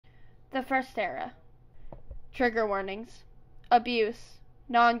The first era. Trigger warnings. Abuse.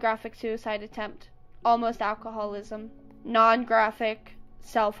 Non-graphic suicide attempt. Almost alcoholism. Non-graphic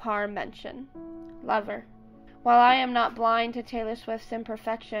self-harm mention. Lover. While I am not blind to Taylor Swift's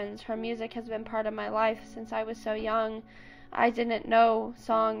imperfections, her music has been part of my life since I was so young. I didn't know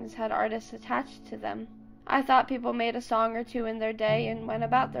songs had artists attached to them. I thought people made a song or two in their day and went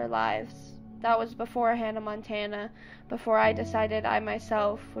about their lives. That was before Hannah Montana, before I decided I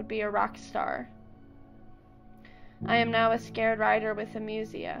myself would be a rock star. I am now a scared writer with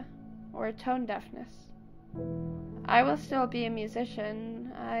amusia, or tone deafness. I will still be a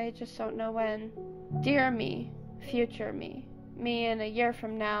musician, I just don't know when. Dear me, future me in a year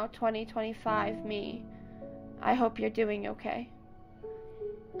from now, 2025 me, I hope you're doing okay.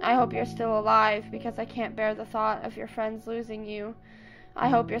 I hope you're still alive because I can't bear the thought of your friends losing you. I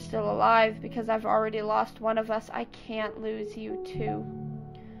hope you're still alive because I've already lost one of us. I can't lose you too.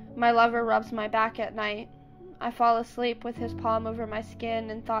 My lover rubs my back at night. I fall asleep with his palm over my skin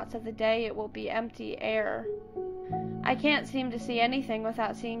and thoughts of the day it will be empty air. I can't seem to see anything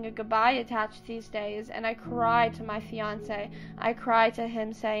without seeing a goodbye attached these days, and I cry to my fiancé. I cry to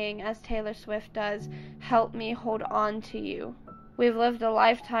him saying, as Taylor Swift does, help me hold on to you. We've lived a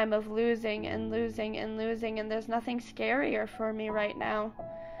lifetime of losing and losing and losing, and there's nothing scarier for me right now.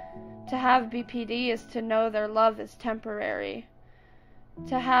 To have BPD is to know their love is temporary.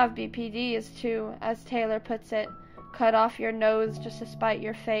 To have BPD is to, as Taylor puts it, cut off your nose just to spite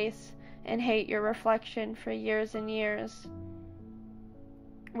your face and hate your reflection for years and years.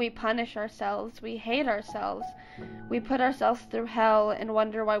 We punish ourselves, we hate ourselves, we put ourselves through hell and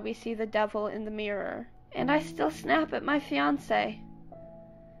wonder why we see the devil in the mirror. And I still snap at my fiancé.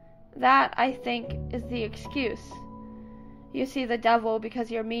 That, I think, is the excuse. You see the devil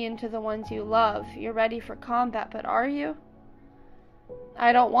because you're mean to the ones you love. You're ready for combat, but are you?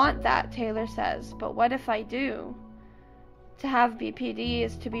 I don't want that, Taylor says, but what if I do? To have BPD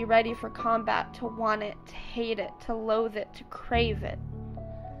is to be ready for combat, to want it, to hate it, to loathe it, to crave it.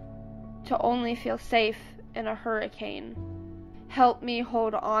 To only feel safe in a hurricane. Help me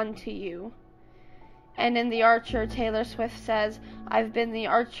hold on to you. And in The Archer, Taylor Swift says, I've been the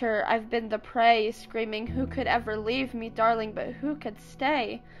archer, I've been the prey, screaming, who could ever leave me, darling, but who could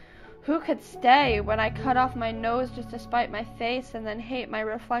stay? Who could stay when I cut off my nose just to spite my face and then hate my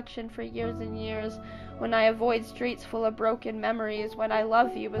reflection for years and years, when I avoid streets full of broken memories, when I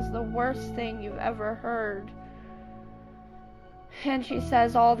love you is the worst thing you've ever heard. And she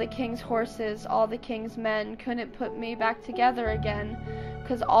says all the king's horses, all the king's men couldn't put me back together again,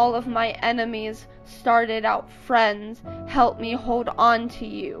 'cause all of my enemies started out friends. Help me hold on to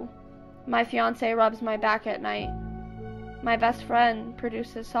you. My fiancé rubs my back at night. My best friend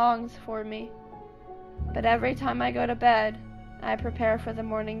produces songs for me. But every time I go to bed, I prepare for the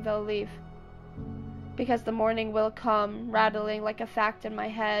morning they'll leave. Because the morning will come, rattling like a fact in my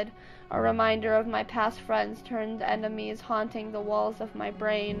head, a reminder of my past friends turned enemies haunting the walls of my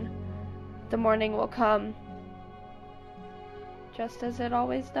brain. The morning will come, just as it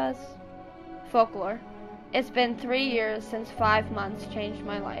always does. Folklore. It's been 3 years since 5 months changed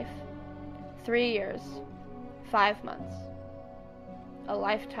my life. 3 years, 5 months. A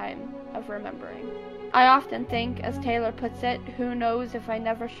lifetime of remembering. I often think, as Taylor puts it, who knows if I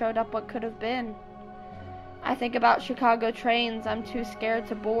never showed up what could have been. I think about Chicago trains I'm too scared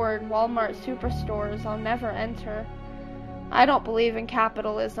to board, Walmart superstores I'll never enter. I don't believe in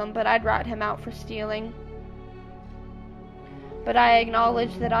capitalism, but I'd rat him out for stealing. But I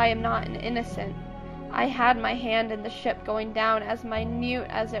acknowledge that I am not an innocent. I had my hand in the ship going down, as minute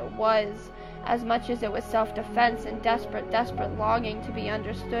as it was, as much as it was self-defense and desperate longing to be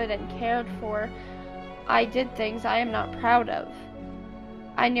understood and cared for. I did things I am not proud of.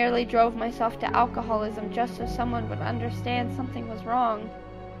 I nearly drove myself to alcoholism just so someone would understand something was wrong.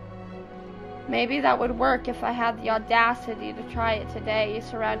 Maybe that would work if I had the audacity to try it today,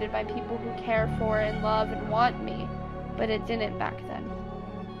 surrounded by people who care for and love and want me, but it didn't back then.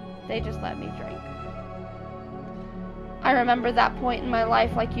 They just let me drink. I remember that point in my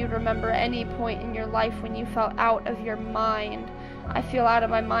life like you'd remember any point in your life when you felt out of your mind. I feel out of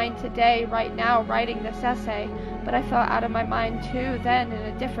my mind today, right now, writing this essay, but I felt out of my mind too then in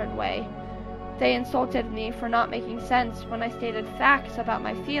a different way. They insulted me for not making sense when I stated facts about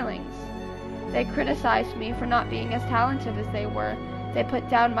my feelings. They criticized me for not being as talented as they were. They put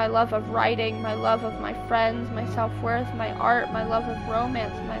down my love of writing, my love of my friends, my self-worth, my art, my love of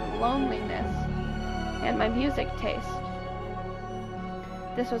romance, my loneliness, and my music taste.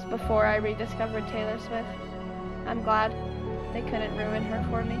 This was before I rediscovered Taylor Swift. I'm glad they couldn't ruin her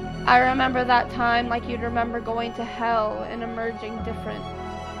for me. I remember that time like you'd remember going to hell and emerging different.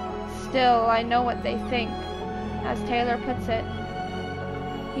 still I know what they think. As Taylor puts it,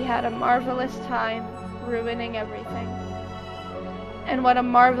 he had a marvelous time ruining everything. And what a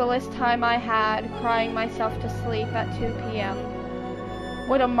marvelous time I had crying myself to sleep at 2 p.m.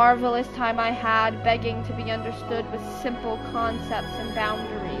 What a marvelous time I had begging to be understood with simple concepts and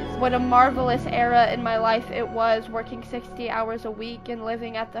boundaries. What a marvelous era in my life it was, working 60 hours a week and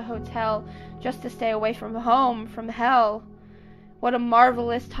living at the hotel just to stay away from home, from hell. What a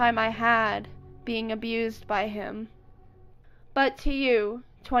marvelous time I had being abused by him. But to you,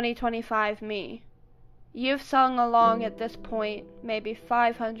 2025 me, you've sung along at this point maybe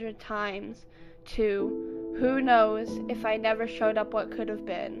 500 times to "Who knows if I never showed up what could have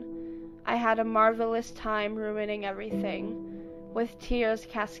been. I had a marvelous time ruining everything," with tears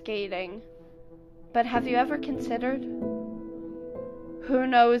cascading. But have you ever considered? Who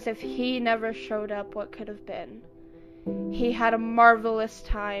knows if he never showed up what could have been. He had a marvelous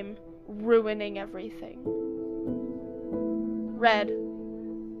time ruining everything. Red.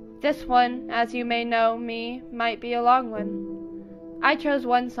 This one, as you may know me, might be a long one. I chose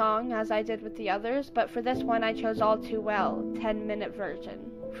one song, as I did with the others, but for this one I chose All Too Well, 10-minute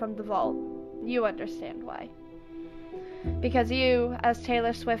version, from the vault. You understand why. Because you, as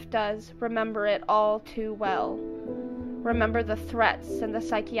Taylor Swift does, remember it all too well. Remember the threats and the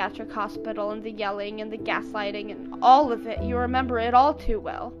psychiatric hospital and the yelling and the gaslighting and all of it. You remember it all too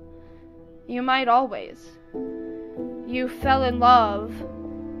well. You might always. You fell in love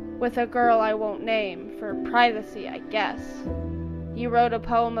with a girl I won't name, for privacy, I guess. You wrote a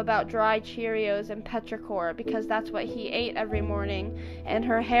poem about dry Cheerios and petrichor because that's what he ate every morning, and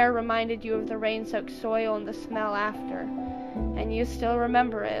her hair reminded you of the rain-soaked soil and the smell after. And you still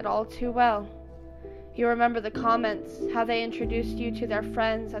remember it all too well. You remember the comments, how they introduced you to their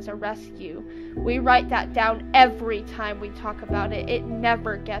friends as a rescue. We write that down every time we talk about it. It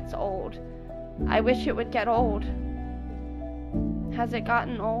never gets old. I wish it would get old. Has it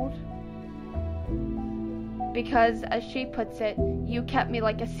gotten old? Because, as she puts it, you kept me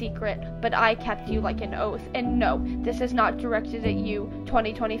like a secret, but I kept you like an oath. And no, this is not directed at you,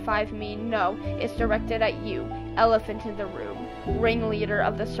 2025 me, no, it's directed at you, elephant in the room, ringleader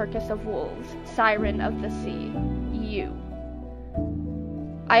of the circus of wolves, siren of the sea, you.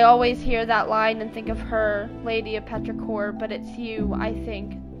 I always hear that line and think of her, Lady of Petrichor, but it's you, I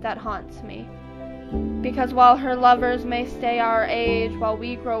think, that haunts me. Because while her lovers may stay our age while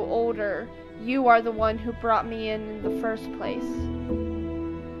we grow older, you are the one who brought me in the first place.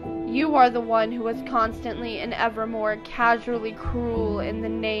 You are the one who was constantly and evermore casually cruel in the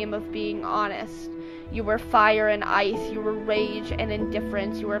name of being honest. You were fire and ice, you were rage and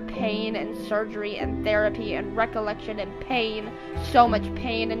indifference, you were pain and surgery and therapy and recollection and pain, so much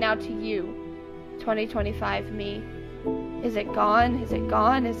pain, and now to you, 2025 me. Is it gone? Is it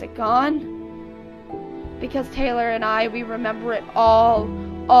gone? Is it gone? Because Taylor and I, we remember it all,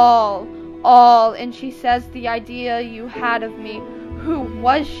 and she says the idea you had of me, who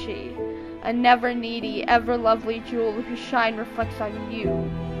was she? A never needy, ever lovely jewel whose shine reflects on you,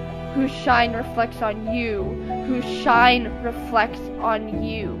 whose shine reflects on you, whose shine reflects on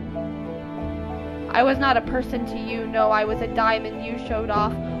you. I was not a person to you, no, I was a diamond you showed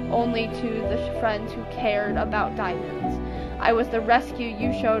off only to the friends who cared about diamonds. I was the rescue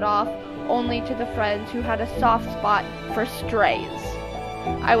you showed off only to the friends who had a soft spot for strays.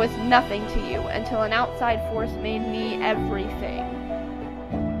 I was nothing to you until an outside force made me everything.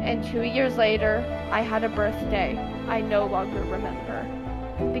 And 2 years later, I had a birthday I no longer remember,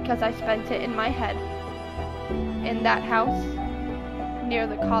 because I spent it in my head, in that house, near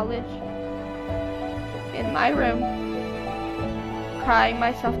the college, in my room, crying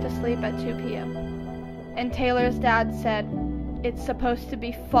myself to sleep at 2 p.m. And Taylor's dad said, "It's supposed to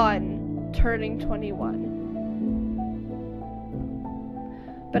be fun turning 21.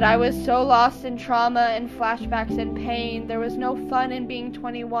 But I was so lost in trauma and flashbacks and pain, there was no fun in being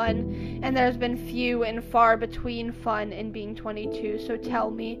 21, and there's been few and far between fun in being 22, so tell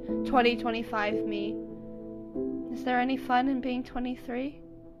me, 2025 me, is there any fun in being 23?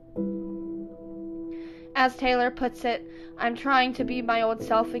 As Taylor puts it, I'm trying to be my old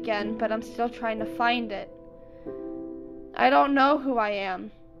self again, but I'm still trying to find it. I don't know who I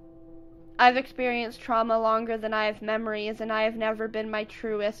am. I've experienced trauma longer than I have memories, and I have never been my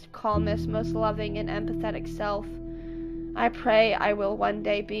truest, calmest, most loving and empathetic self. I pray I will one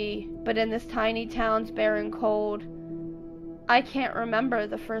day be, but in this tiny town's barren cold, I can't remember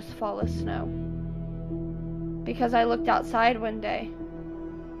the first fall of snow. Because I looked outside one day,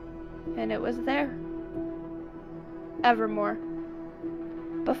 and it was there. Evermore.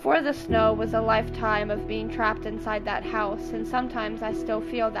 Before the snow was a lifetime of being trapped inside that house, and sometimes I still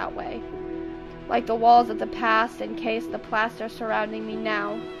feel that way. Like the walls of the past encase the plaster surrounding me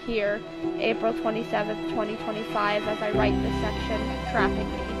now, here, April 27th, 2025, as I write this section,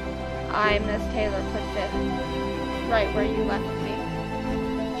 trapping me. I'm, as Taylor puts it, right where you left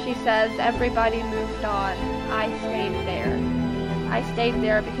me. She says, everybody moved on. I stayed there. I stayed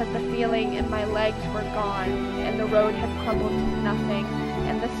there because the feeling in my legs were gone, and the road had crumbled to nothing,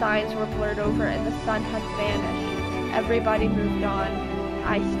 and the signs were blurred over, and the sun had vanished. Everybody moved on.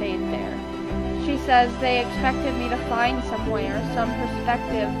 I stayed there. She says they expected me to find somewhere, some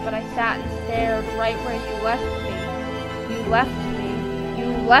perspective, but I sat and stared right where you left me. You left me.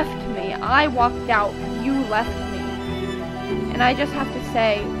 You left me. I walked out. You left me. And I just have to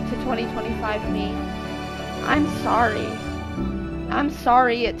say to 2025 me, I'm sorry. I'm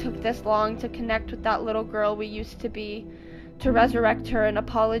sorry it took this long to connect with that little girl we used to be, to resurrect her and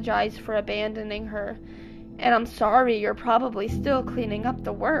apologize for abandoning her. And I'm sorry you're probably still cleaning up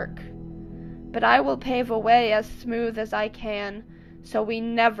the work. But I will pave a way as smooth as I can, so we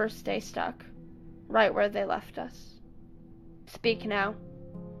never stay stuck, right where they left us. Speak now.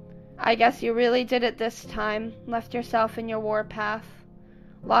 I guess you really did it this time, left yourself in your warpath,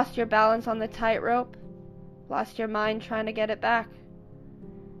 lost your balance on the tightrope, lost your mind trying to get it back.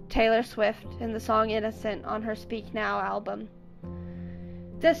 Taylor Swift in the song Innocent on her Speak Now album.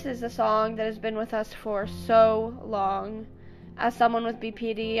 This is a song that has been with us for so long. As someone with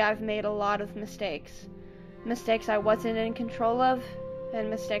BPD, I've made a lot of mistakes. Mistakes I wasn't in control of, and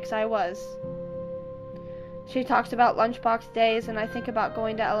mistakes I was. She talks about lunchbox days, and I think about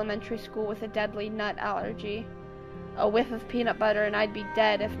going to elementary school with a deadly nut allergy. A whiff of peanut butter and I'd be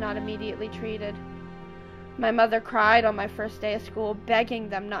dead if not immediately treated. My mother cried on my first day of school, begging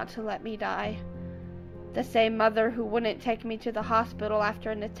them not to let me die. The same mother who wouldn't take me to the hospital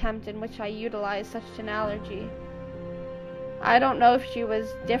after an attempt in which I utilized such an allergy. I don't know if she was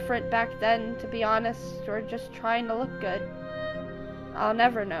different back then, to be honest, or just trying to look good. I'll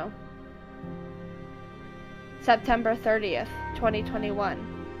never know. September 30th,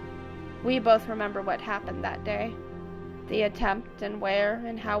 2021. We both remember what happened that day. The attempt and where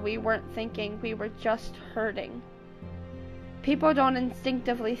and how we weren't thinking, we were just hurting. People don't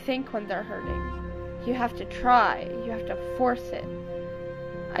instinctively think when they're hurting. You have to try, you have to force it.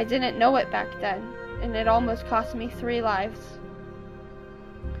 I didn't know it back then, and it almost cost me 3 lives.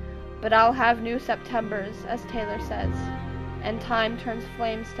 But I'll have new Septembers, as Taylor says, and time turns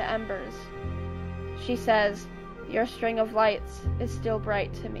flames to embers. She says, your string of lights is still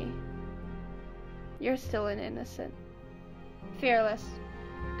bright to me. You're still an innocent. Fearless.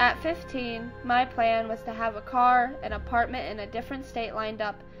 At 15, my plan was to have a car, an apartment in a different state lined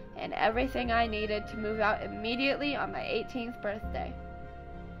up, and everything I needed to move out immediately on my 18th birthday.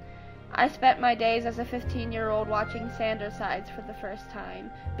 I spent my days as a 15-year-old watching Sandersides for the first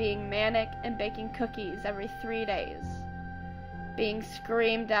time, being manic and baking cookies every 3 days. Being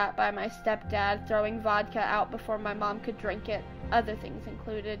screamed at by my stepdad, throwing vodka out before my mom could drink it, other things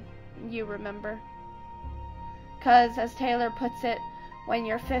included. You remember. 'Cause, as Taylor puts it, when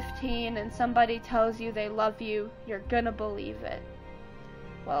you're 15 and somebody tells you they love you, you're gonna believe it.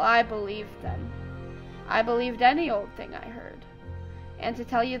 Well, I believed them. I believed any old thing I heard. And to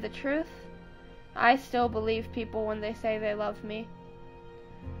tell you the truth, I still believe people when they say they love me.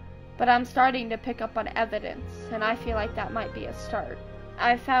 But I'm starting to pick up on evidence, and I feel like that might be a start.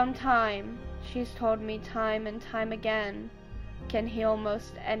 I found time, she's told me time and time again, can heal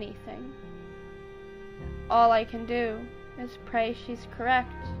most anything. All I can do is pray she's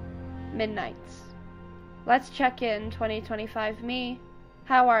correct. Midnights. Let's check in, 2025 me.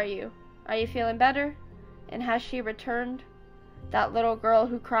 How are you? Are you feeling better? And has she returned? That little girl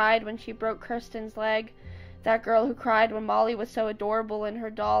who cried when she broke Kirsten's leg. That girl who cried when Molly was so adorable in her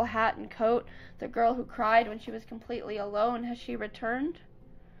doll hat and coat. The girl who cried when she was completely alone. Has she returned?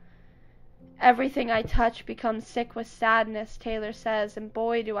 Everything I touch becomes sick with sadness, Taylor says, and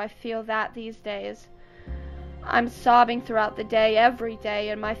boy do I feel that these days. I'm sobbing throughout the day, every day,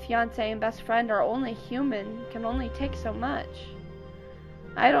 and my fiancé and best friend are only human, can only take so much.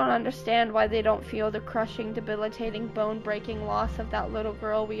 I don't understand why they don't feel the crushing, debilitating, bone-breaking loss of that little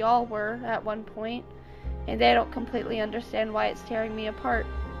girl we all were at one point, and they don't completely understand why it's tearing me apart.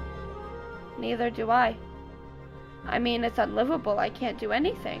 Neither do I. I mean, it's unlivable. I can't do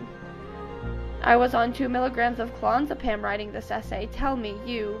anything. I was on 2 milligrams of clonazepam writing this essay. Tell me,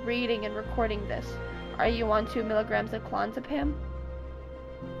 you, reading and recording this, are you on 2 milligrams of clonazepam?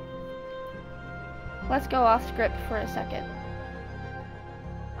 Let's go off script for a second.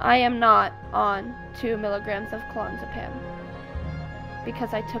 I am not on 2 milligrams of clonazepam.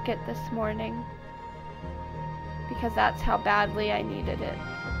 because I took it this morning. Because that's how badly I needed it.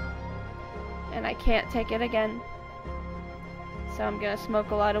 And I can't take it again. So I'm gonna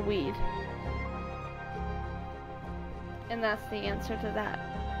smoke a lot of weed. And that's the answer to that.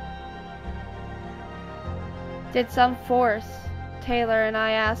 Did some force, Taylor and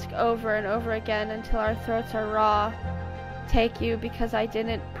I ask over and over again until our throats are raw, take you because I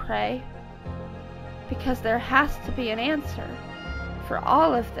didn't pray? Because there has to be an answer. For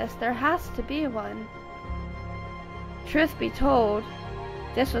all of this, there has to be one. Truth be told,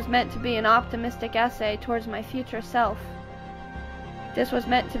 this was meant to be an optimistic essay towards my future self. This was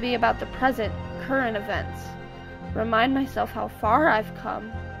meant to be about the present, current events. Remind myself how far I've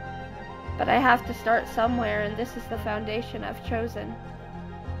come. But I have to start somewhere, and this is the foundation I've chosen.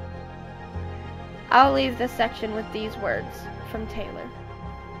 I'll leave this section with these words from Taylor.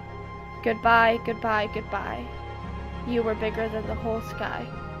 Goodbye, goodbye, goodbye. You were bigger than the whole sky.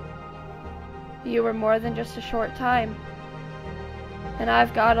 You were more than just a short time. And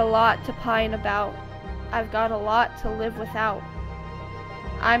I've got a lot to pine about. I've got a lot to live without.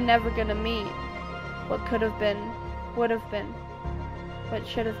 I'm never gonna meet what could have been, would have been, what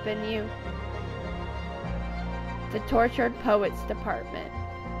should have been you. The Tortured Poets Department.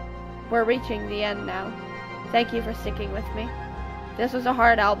 We're reaching the end now. Thank you for sticking with me. This was a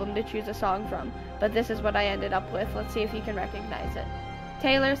hard album to choose a song from, but this is what I ended up with. Let's see if you can recognize it.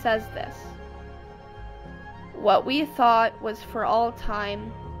 Taylor says this. What we thought was for all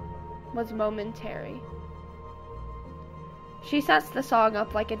time was momentary. She sets the song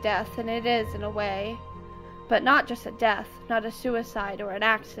up like a death, and it is in a way, but not just a death, not a suicide or an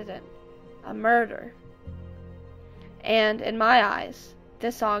accident, a murder. And in my eyes,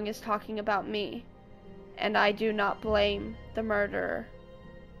 this song is talking about me, and I do not blame the murderer.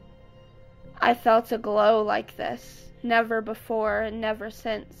 I felt a glow like this, never before and never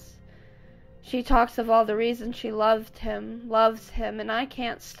since. She talks of all the reasons she loves him, and I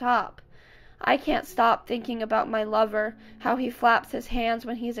can't stop. I can't stop thinking about my lover, how he flaps his hands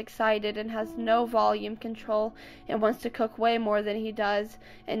when he's excited and has no volume control and wants to cook way more than he does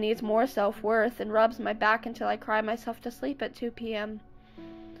and needs more self-worth and rubs my back until I cry myself to sleep at 2 p.m.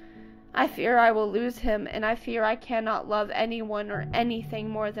 I fear I will lose him, and I fear I cannot love anyone or anything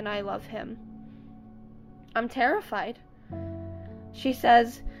more than I love him. I'm terrified. She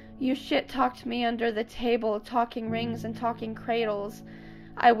says, you shit-talked me under the table, talking rings and talking cradles.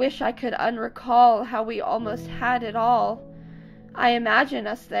 I wish I could unrecall how we almost had it all. I imagine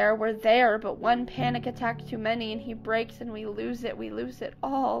us there, we're there, but one panic attack too many and he breaks and we lose it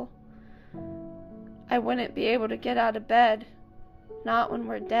all. I wouldn't be able to get out of bed, not when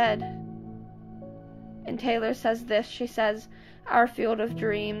we're dead. And Taylor says this, she says, our field of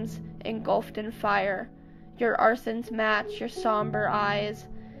dreams, engulfed in fire, your arsons match your somber eyes,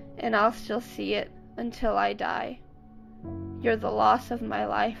 and I'll still see it until I die. You're the loss of my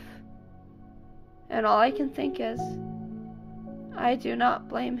life. And all I can think is, I do not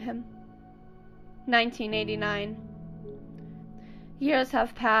blame him. 1989. Years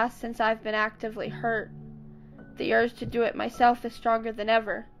have passed since I've been actively hurt. The urge to do it myself is stronger than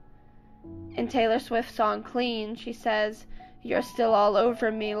ever. In Taylor Swift's song Clean, she says, you're still all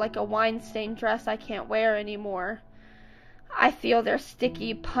over me like a wine-stained dress I can't wear anymore. I feel their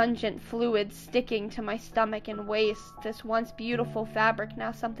sticky, pungent fluids sticking to my stomach and waist, this once beautiful fabric,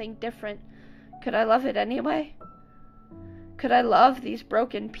 now something different. Could I love it anyway? Could I love these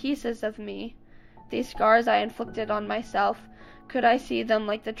broken pieces of me, these scars I inflicted on myself? Could I see them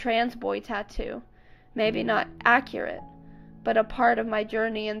like the trans boy tattoo? Maybe not accurate, but a part of my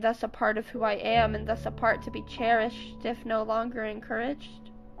journey, and thus a part of who I am, and thus a part to be cherished, if no longer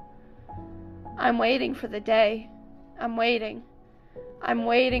encouraged? I'm waiting for the day. I'm waiting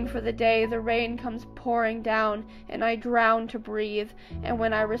for the day the rain comes pouring down and I drown to breathe, and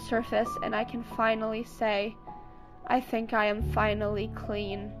when I resurface and I can finally say, I think I am finally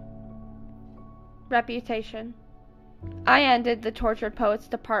clean. Reputation. I ended the Tortured Poets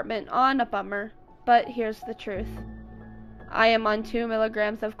Department on a bummer, but here's the truth. I am on 2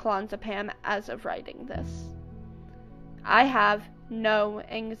 milligrams of clonazepam as of writing this. I have no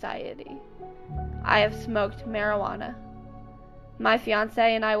anxiety. I have smoked marijuana. My fiancé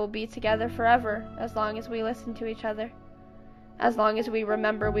and I will be together forever, as long as we listen to each other. As long as we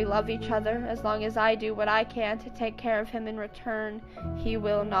remember we love each other, as long as I do what I can to take care of him in return, he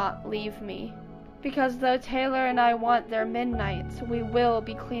will not leave me. Because though Taylor and I want their midnights, we will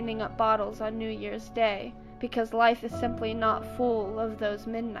be cleaning up bottles on New Year's Day, because life is simply not full of those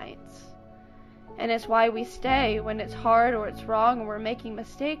midnights. And it's why we stay when it's hard or it's wrong or we're making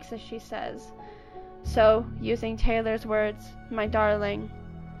mistakes, as she says. So, using Taylor's words, my darling,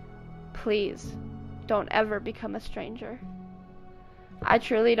 please don't ever become a stranger. I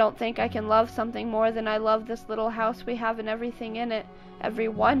truly don't think I can love something more than I love this little house we have and everything in it,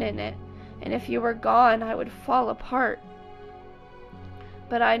 everyone in it, and if you were gone, I would fall apart.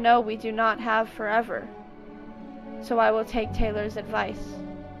 But I know we do not have forever, so I will take Taylor's advice.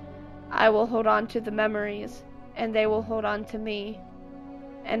 I will hold on to the memories, and they will hold on to me,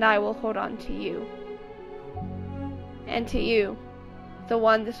 and I will hold on to you. And to you, the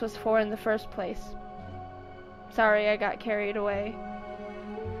one this was for in the first place. Sorry, I got carried away.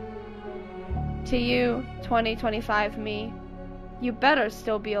 To you, 2025 me, you better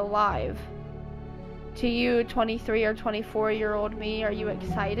still be alive. To you, 23 or 24-year-old me, are you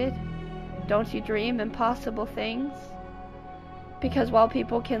excited? Don't you dream impossible things? Because while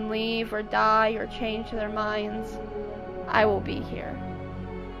people can leave or die or change their minds, I will be here.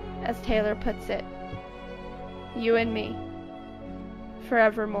 As Taylor puts it, you and me,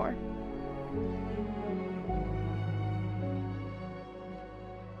 forevermore.